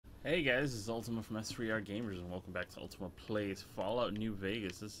Hey guys, this is Ultima from S3R Gamers, and welcome back to Ultima Plays Fallout New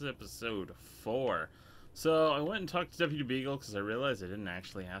Vegas. This is episode 4. So, I went and talked to Deputy Beagle because I realized I didn't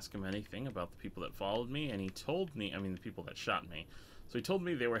actually ask him anything about the people that followed me, and he told me, the people that shot me. So he told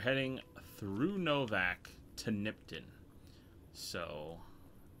me they were heading through Novak to Nipton. So,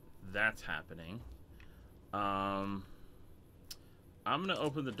 that's happening. I'm going to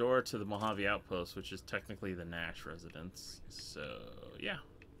open the door to the Mojave Outpost, which is technically the Nash residence. So, yeah.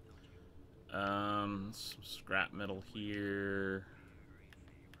 Some scrap metal here.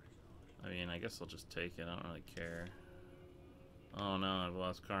 I mean, I guess I'll just take it. I don't really care. Oh no, I've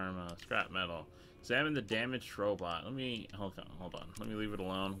lost karma. Scrap metal. Examine the damaged robot. Let me hold on. Let me leave it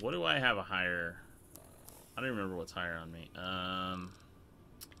alone. What do I have a higher? I don't even remember what's higher on me.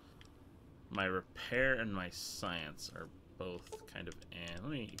 My repair and my science are both kind of. Let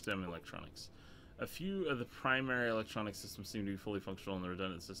me examine electronics. A few of the primary electronic systems seem to be fully functional, and the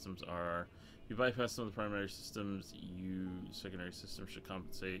redundant systems are. If you bypass some of the primary systems, secondary systems should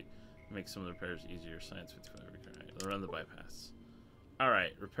compensate, make some of the repairs easier. Science 55. Right, run the bypass.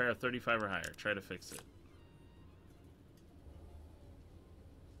 Alright, repair 35 or higher. Try to fix it.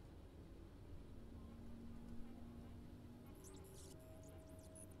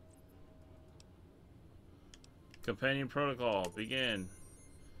 Companion protocol, begin.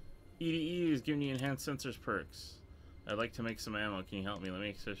 EDE is giving you enhanced sensors perks. I'd like to make some ammo. Can you help me? Let me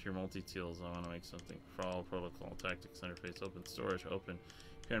access your multi-tools. I want to make something. Crawl protocol. Tactics interface. Open storage. Open.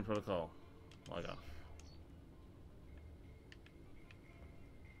 Companion protocol. Log off.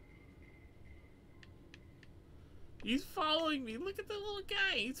 He's following me. Look at the little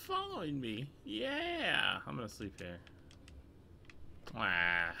guy. He's following me. Yeah. I'm going to sleep here.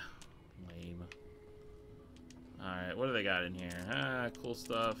 Ah. Lame. Alright, what do they got in here? Ah, cool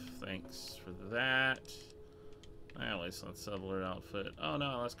stuff. Thanks for that. At least let's settler outfit. Oh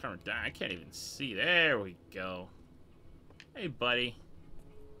no, that's Carmen. I can't even see. There we go. Hey, buddy.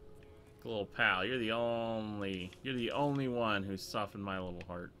 Little pal, you're the only one who's softened my little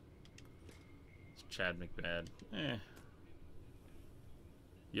heart. It's Chad McBad.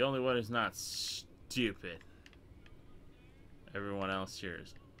 The only one who's not stupid. Everyone else here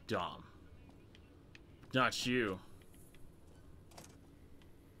is dumb. Not you.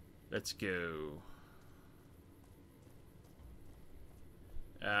 Let's go.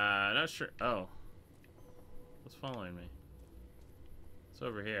 Not sure. Oh. What's following me? It's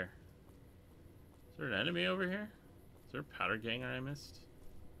over here. Is there an enemy over here? Is there a powder ganger I missed?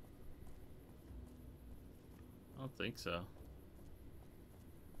 I don't think so.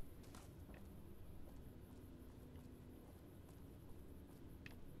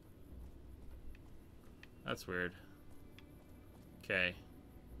 That's weird. Okay.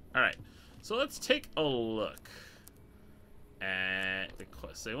 Alright. So let's take a look at the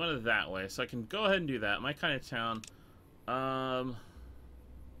quest. They went it that way, so I can go ahead and do that. My kind of town.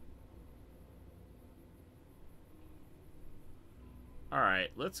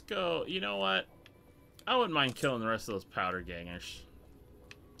 Alright, let's go. You know what? I wouldn't mind killing the rest of those powder gangers.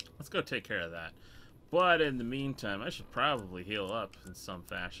 Let's go take care of that. But in the meantime, I should probably heal up in some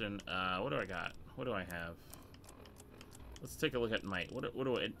fashion. What do I got? What do I have? Let's take a look at my... What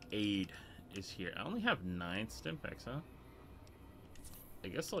do an aid is here? I only have 9 stim packs, huh? I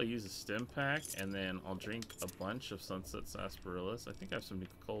guess I'll use a stim pack, and then I'll drink a bunch of Sunset Sarsaparillas. I think I have some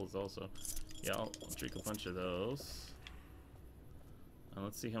Nuka-Colas also. Yeah, I'll drink a bunch of those. And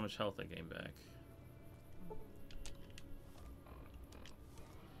let's see how much health I gain back.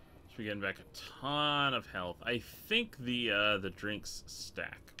 Should be getting back a ton of health. I think the drinks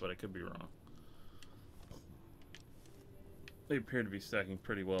stack, but I could be wrong. They appear to be stacking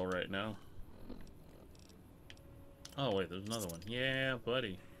pretty well right now. Oh wait, there's another one. Yeah,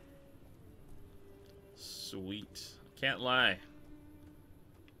 buddy. Sweet. Can't lie.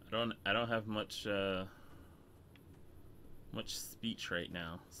 I don't have much much speech right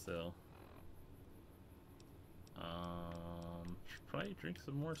now, so should probably drink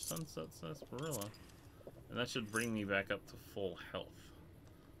some more Sunset Sarsaparilla, and that should bring me back up to full health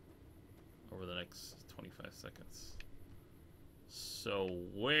over the next 25 seconds. So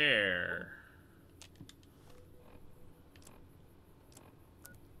where?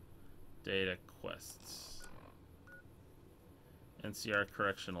 Data quests. NCR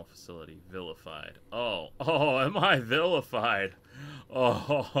Correctional Facility. Vilified. Oh, am I vilified?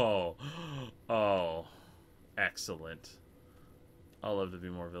 Oh, excellent. I'll love to be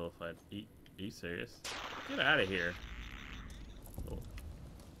more vilified. Are you serious? Get out of here. Oh.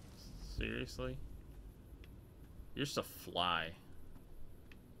 Seriously? You're just a fly.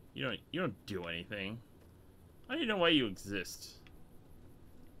 You don't do anything. I don't even know why you exist.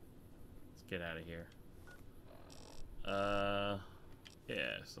 Get out of here.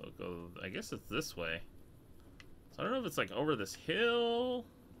 Yeah, so go, I guess it's this way. So I don't know if it's like over this hill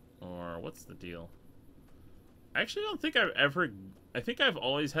or what's the deal. I actually don't think I've ever, I think I've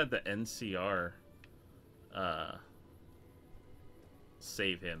always had the NCR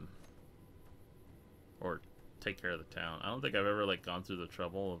save him or take care of the town. I don't think I've ever like gone through the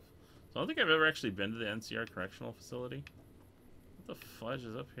trouble of, so I don't think I've ever actually been to the NCR correctional facility. What the fudge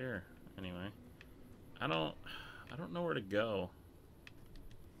is up here? Anyway, I don't know where to go.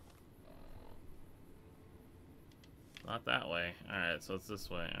 Not that way. Alright, so it's this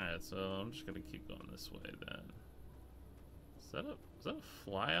way. Alright, so I'm just gonna keep going this way then. Is that a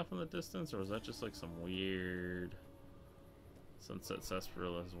fly up in the distance, or was that just like some weird sunset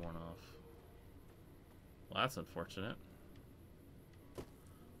sarsaparilla has worn off? Well, that's unfortunate.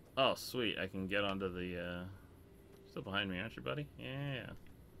 Oh, sweet. I can get onto the, still behind me, aren't you, buddy? Yeah.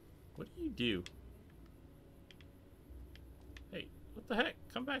 What do you do? Hey, what the heck?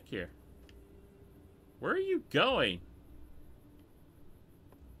 Come back here. Where are you going?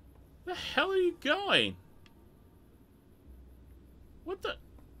 Where the hell are you going? What the?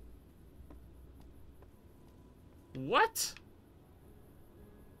 What?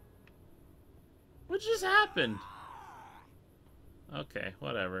 What just happened? Okay,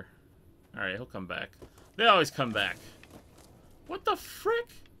 whatever. Alright, he'll come back. They always come back. What the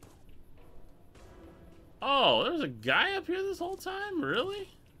frick? Oh, there's a guy up here this whole time? Really?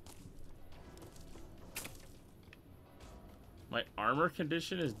 My armor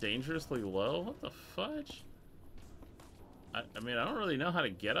condition is dangerously low? What the fudge? I mean, I don't really know how to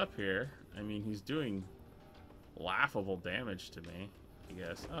get up here. I mean, he's doing laughable damage to me, I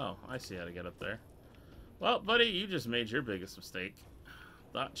guess. Oh, I see how to get up there. Well, buddy, you just made your biggest mistake.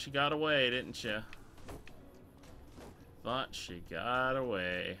 Thought she got away, didn't you? Thought she got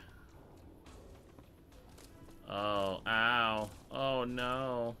away. Oh, ow. Oh,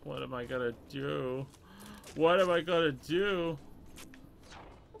 no. What am I gonna do? What am I gonna do?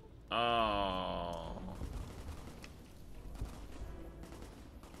 Oh.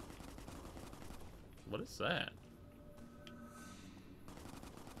 What is that?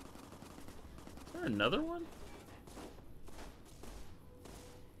 Is there another one?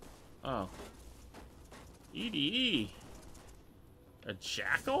 Oh. EDE. A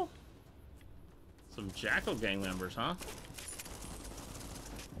jackal? Some jackal gang members, huh?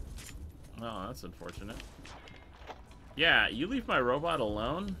 Oh, that's unfortunate. Yeah, you leave my robot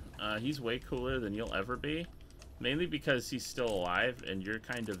alone. He's way cooler than you'll ever be. Mainly because he's still alive and you're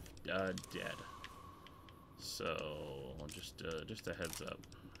kind of dead. So, just a heads up.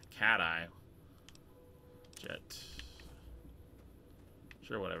 Cat eye. Jet.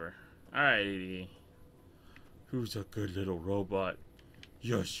 Sure, whatever. Alright, EDE. Who's a good little robot?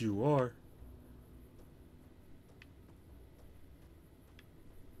 Yes, you are.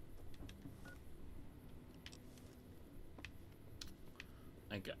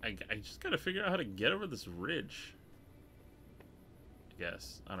 I just gotta figure out how to get over this ridge. I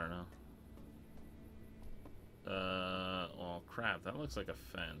guess. I don't know. Well, crap. That looks like a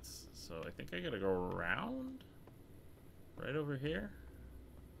fence. So I think I gotta go around? Right over here?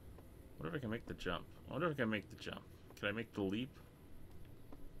 What if I can make the jump? I wonder if I can make the jump. Can I make the leap?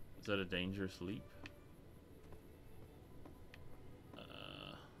 Is that a dangerous leap?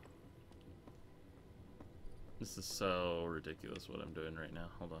 This is so ridiculous what I'm doing right now.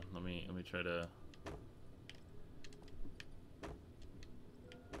 Hold on. Let me try to...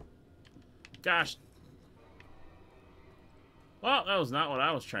 Gosh! Well, that was not what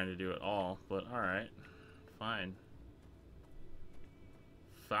I was trying to do at all, but alright. Fine.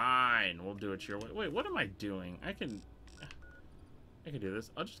 Fine, we'll do it your way. Wait, what am I doing? I can do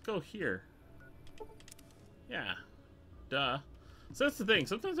this. I'll just go here. Yeah. Duh. So that's the thing.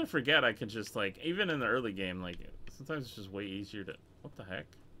 Sometimes I forget I can just, like, even in the early game, like, sometimes it's just way easier to... What the heck?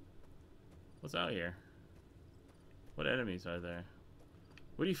 What's out here? What enemies are there?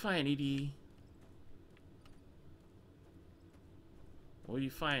 What do you find, EDE? What do you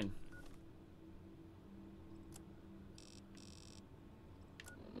find?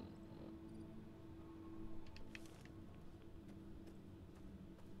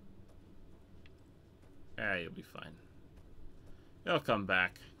 Ah, you'll be fine. They'll come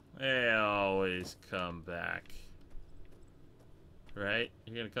back. They always come back. Right?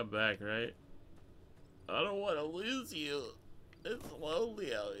 You're gonna come back, right? I don't want to lose you. It's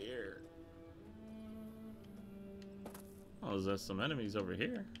lonely out here. Oh, there's some enemies over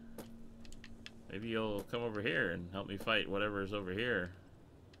here. Maybe you'll come over here and help me fight whatever's over here.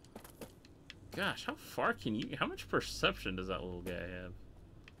 Gosh, how far can you... How much perception does that little guy have?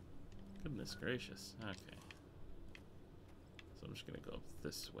 Goodness gracious. Okay. So I'm just gonna go up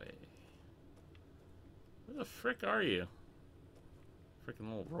this way. Where the frick are you? Freaking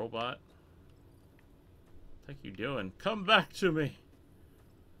little robot. What the heck you doing? Come back to me!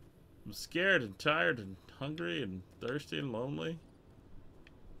 I'm scared and tired and hungry and thirsty and lonely.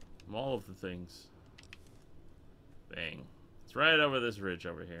 I'm all of the things. Bang. It's right over this ridge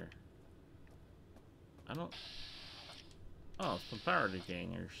over here. I don't... Oh, it's some powder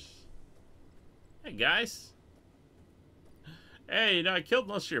gangers. Hey, guys. Hey, you know, I killed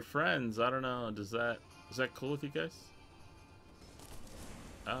most of your friends. I don't know. Is that cool with you guys?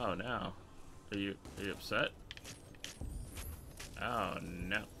 Oh, no. Are you upset? Oh,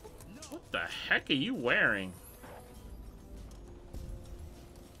 no. What the heck are you wearing?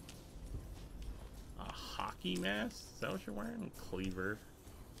 A hockey mask? Is that what you're wearing? Cleaver.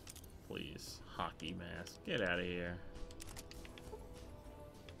 Please. Hockey mask. Get out of here.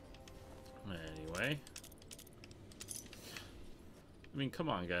 Anyway. I mean, come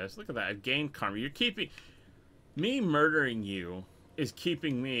on, guys. Look at that. I've gained karma. You're keeping... Me murdering you is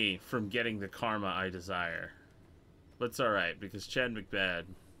keeping me from getting the karma I desire. But it's alright, because Chad McBad,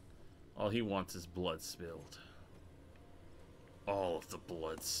 all he wants is blood spilled. All of the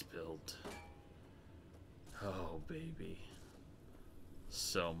blood spilled. Oh, baby.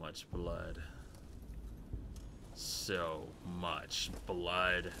 So much blood. So much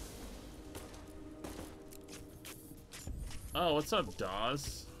blood. Oh, what's up,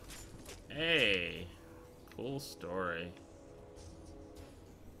 Dawes? Hey. Cool story.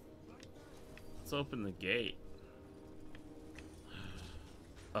 Let's open the gate.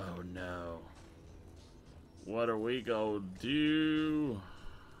 Oh no. What are we gonna do?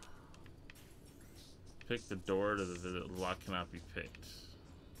 Pick the door to the lock cannot be picked.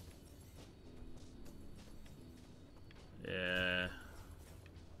 Yeah.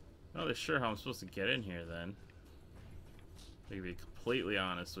 Not really sure how I'm supposed to get in here then. To be completely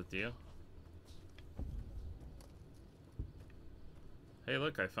honest with you. Hey,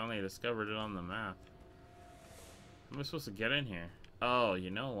 look, I finally discovered it on the map. How am I supposed to get in here? Oh, you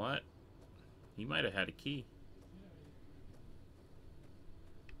know what? He might have had a key.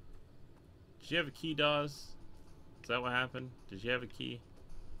 Did you have a key, Dawes? Is that what happened? Did you have a key?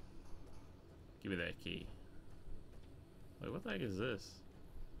 Give me that key. Wait, what the heck is this?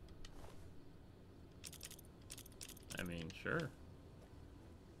 I mean, sure.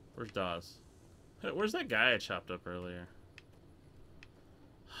 Where's Dawes? Where's that guy I chopped up earlier?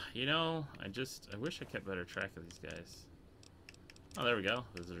 You know, I wish I kept better track of these guys. Oh, there we go.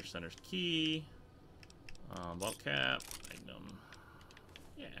 Visitor Center's key. Ball cap. Magnum.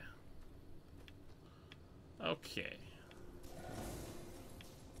 Yeah. Okay.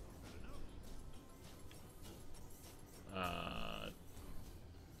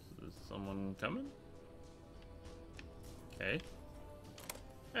 Is someone coming? Okay.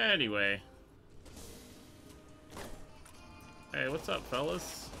 Anyway. Hey, what's up,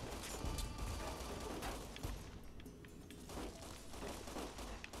 fellas?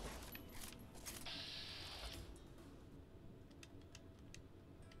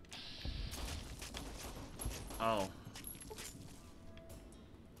 Oh.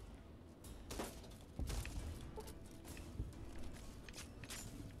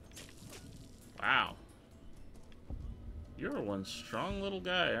 Wow. You're one strong little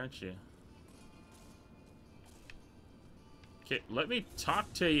guy, aren't you? Okay, let me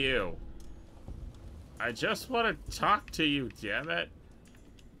talk to you. I just want to talk to you, damn it.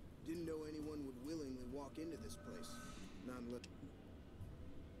 Didn't know anyone would willingly walk into this place.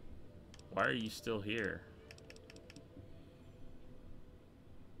 Why are you still here?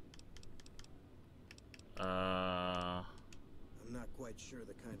 I'm not quite sure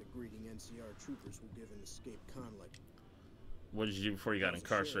the kind of greeting NCR troopers will give an escaped convict. What did you do before you got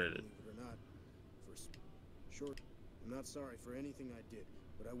incarcerated? Believe it or not, short, I'm not sorry for anything I did,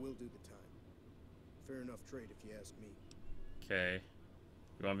 but I will do the time. Fair enough trade if you ask me. Okay.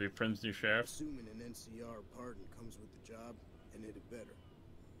 You want to be Prim's new sheriff? Assuming an NCR pardon comes with the job, and it had better.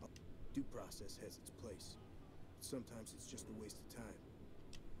 Due process has its place. But sometimes it's just a waste of time.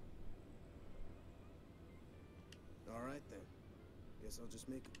 Alright then. Guess I'll just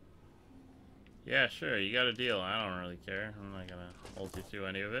make it. Yeah, sure. You got a deal. I don't really care. I'm not gonna hold you to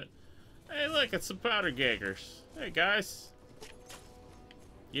any of it. Hey, look, it's some powder gaggers. Hey, guys.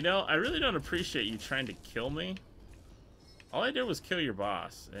 You know, I really don't appreciate you trying to kill me. All I did was kill your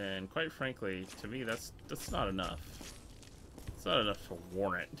boss, and quite frankly, to me, that's not enough. It's not enough to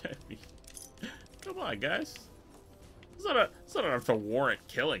warrant. Come on, guys. It's not enough to warrant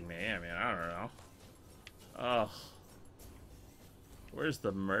killing me. I mean, I don't know. Oh. Where's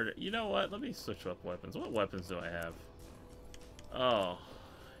the murder? You know what? Let me switch up weapons. What weapons do I have? Oh,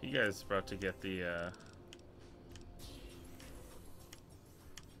 you guys about to get the,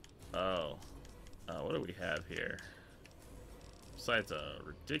 what do we have here? Besides a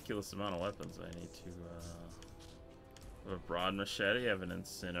ridiculous amount of weapons, I need to, have a broad machete, I have an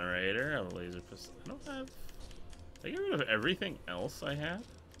incinerator, I have a laser pistol. I don't have... Did I get rid of everything else I have?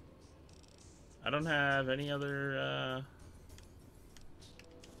 I don't have any other,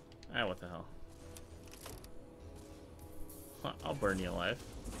 what the hell? I'll burn you alive.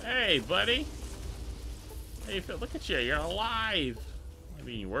 Hey, buddy! Hey, Phil, look at you, you're alive! I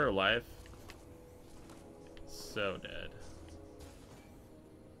mean, you were alive. So dead.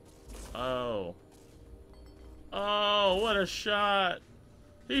 Oh. Oh, what a shot!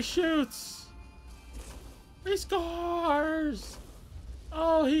 He shoots! He scores!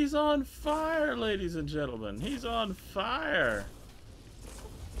 Oh, he's on fire, ladies and gentlemen. He's on fire.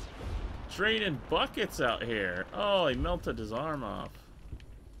 Draining buckets out here. Oh, he melted his arm off.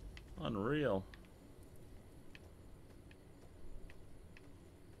 Unreal.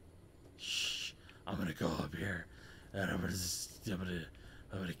 Shh. I'm gonna go up here and I'm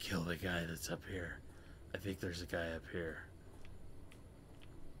gonna kill the guy that's up here. I think there's a guy up here.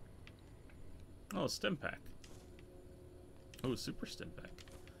 Oh, a stim pack. Oh, super stim pack.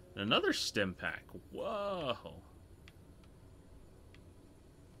 Another stim pack. Whoa.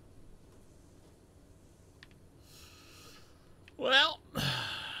 Well,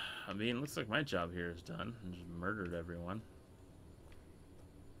 I mean, looks like my job here is done. I just murdered everyone.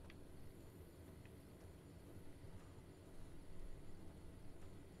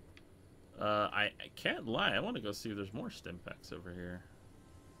 I can't lie. I want to go see if there's more stim packs over here.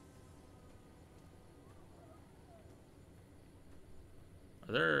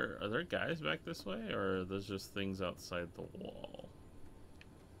 Are there guys back this way, or are those just things outside the wall?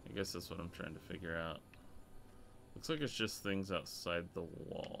 I guess that's what I'm trying to figure out. Looks like it's just things outside the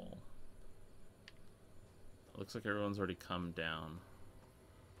wall. Looks like everyone's already come down.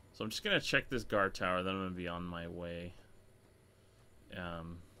 So I'm just gonna check this guard tower, then I'm gonna be on my way.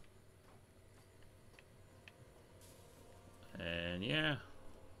 And yeah.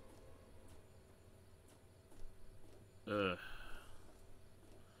 Ugh.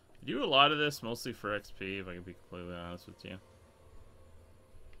 I do a lot of this mostly for XP, if I can be completely honest with you.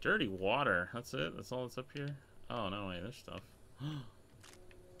 Dirty water. That's it? That's all that's up here? Oh, no, wait, there's stuff.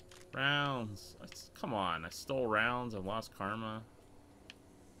 Rounds. Come on, I stole rounds. I've lost karma.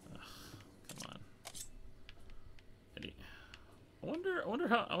 Ugh, come on. I wonder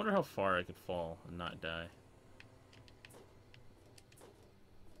how far I could fall and not die.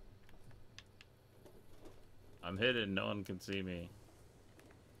 I'm hidden, no one can see me.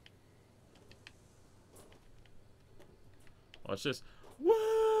 Watch this.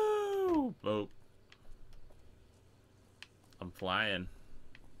 Woo! Boop. I'm flying.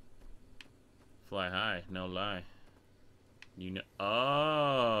 Fly high, no lie. You know. Oh,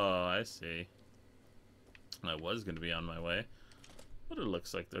 I see. I was gonna be on my way, but it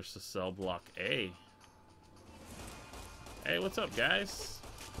looks like there's a cell block A. Hey, what's up, guys?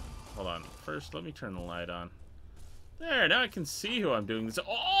 Hold on. First, let me turn the light on. There, now I can see who I'm doing this.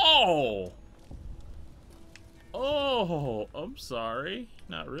 Oh! Oh, I'm sorry.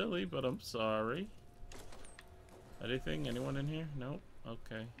 Not really, but I'm sorry. Anything? Anyone in here? Nope.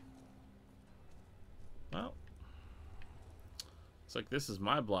 Okay. Well. Looks like this is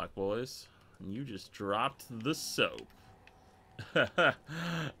my block, boys. And you just dropped the soap. Yeah.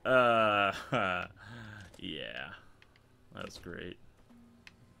 That's great.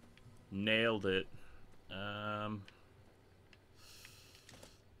 Nailed it.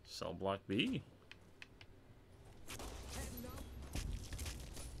 Cell block B.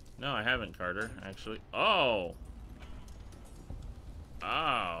 No, I haven't, Carter, actually. Oh!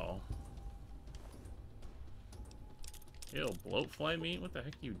 Oh. Ew, bloatfly meat? What the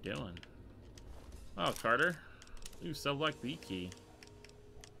heck are you doing? Oh, Carter. Ooh, cell block B key.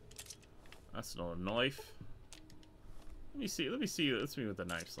 That's not a knife. Let me see what the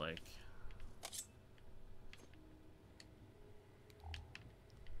knife's like.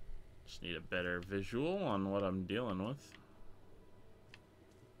 Just need a better visual on what I'm dealing with.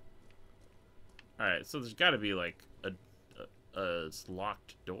 Alright, so there's gotta be like a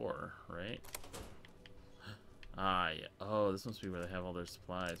locked door, right? Ah, yeah. Oh, this must be where they have all their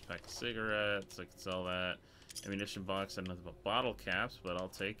supplies. Pack of cigarettes, I can sell that. Ammunition box, I have nothing but bottle caps, but I'll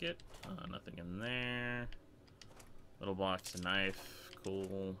take it. Nothing in there. Little box, a knife,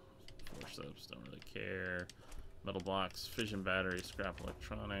 cool. Forceps, don't really care. Metal box, fission battery, scrap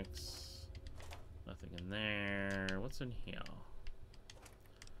electronics. Nothing in there. What's in here?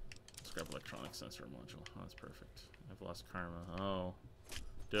 Scrap electronic sensor module. Oh, that's perfect. I've lost karma. Oh.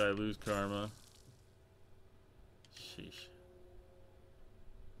 Did I lose karma? Sheesh.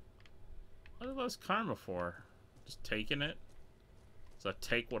 What did I lose karma for? Just taking it? So I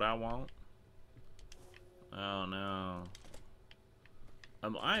take what I want? Oh no.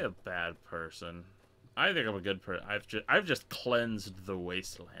 Am I a bad person? I think I'm a good person. I've just cleansed the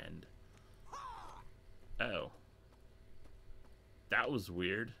wasteland. Oh. That was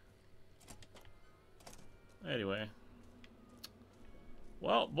weird. Anyway.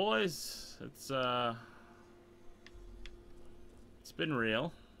 Well, boys, it's been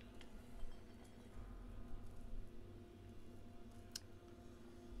real.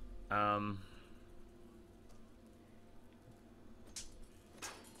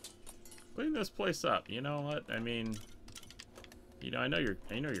 Clean this place up. You know what? I mean, you know, I know you're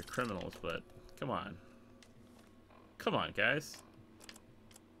criminals, but come on. Come on, guys.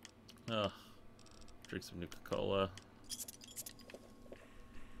 Ugh. Drink some Nuka-Cola.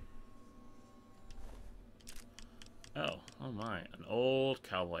 Oh my, an old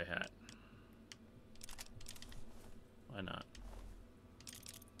cowboy hat. Why not?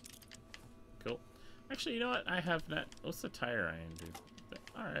 Cool. Actually, you know what? I have that. What's the tire iron do?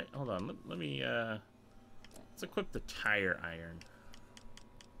 Alright, hold on. Let me, let's equip the tire iron.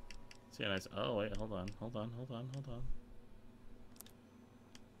 See how nice. Oh, wait, hold on.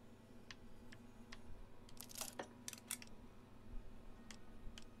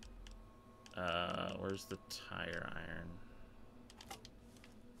 Where's the tire iron?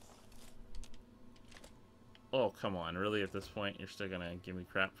 Oh, come on. Really, at this point, you're still gonna give me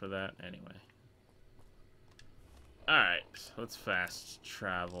crap for that? Anyway. Alright, let's fast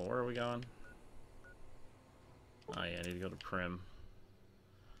travel. Where are we going? Oh, yeah, I need to go to Prim.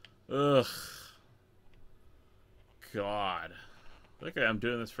 Ugh. God. Look, I'm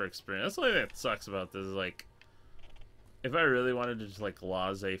doing this for experience. That's the only thing that sucks about this is, like, if I really wanted to just, like,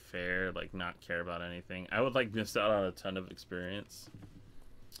 laissez-faire, like, not care about anything, I would, like, miss out on a ton of experience.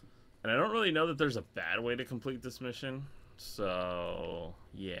 And I don't really know that there's a bad way to complete this mission. So,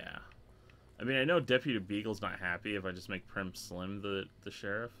 yeah. I mean, I know Deputy Beagle's not happy if I just make Prim Slim the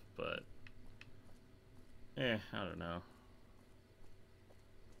sheriff, but... I don't know.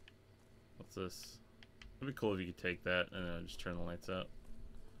 What's this? It'd be cool if you could take that and then just turn the lights out.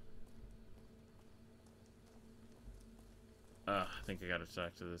 I think I gotta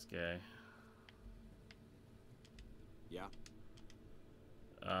talk to this guy. Yeah.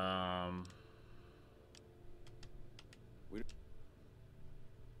 Good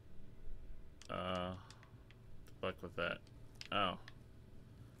luck with that. Oh.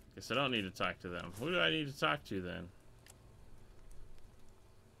 Guess I don't need to talk to them. Who do I need to talk to then?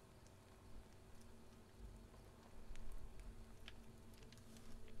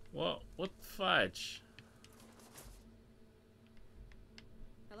 Well, what the fudge?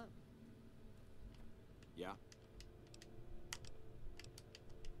 Hello. Yeah.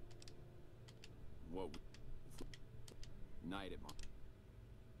 What? Night at Mom.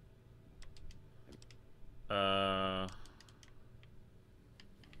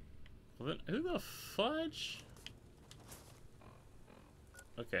 Well then, who the fudge?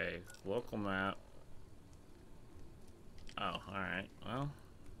 Okay, local map. Oh, alright, well.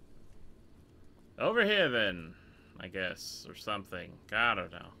 Over here then, I guess, or something. God, I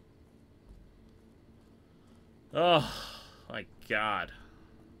don't know. Oh, my God.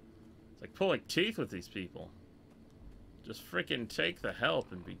 It's like pulling teeth with these people. Just freaking take the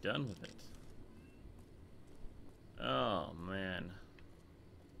help and be done with it. Oh, man.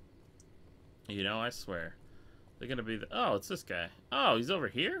 You know, I swear. They're gonna be the... Oh, it's this guy. Oh, he's over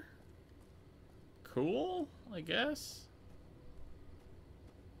here? Cool, I guess.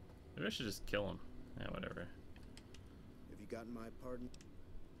 Maybe I should just kill him. Yeah, whatever. Have you gotten my pardon?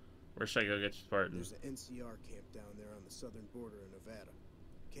 Where should I go get your pardon? There's an NCR camp down there on the southern border in Nevada.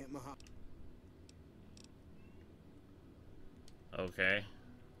 Camp Mojave. Okay.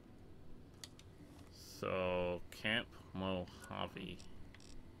 So, Camp Mojave.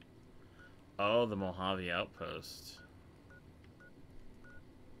 Oh, the Mojave Outpost.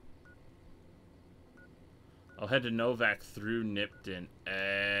 I'll head to Novak through Nipton. Oh,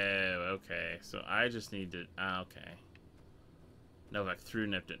 okay. So I just need to... okay. Novak through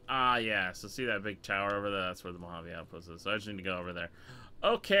Nipton. Ah, yeah. So see that big tower over there? That's where the Mojave Outpost is. So I just need to go over there.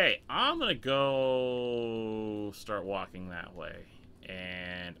 Okay. I'm going to go start walking that way.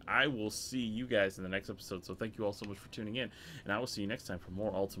 And I will see you guys in the next episode. So thank you all so much for tuning in. And I will see you next time for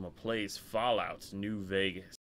more Ultima Plays Fallout New Vegas.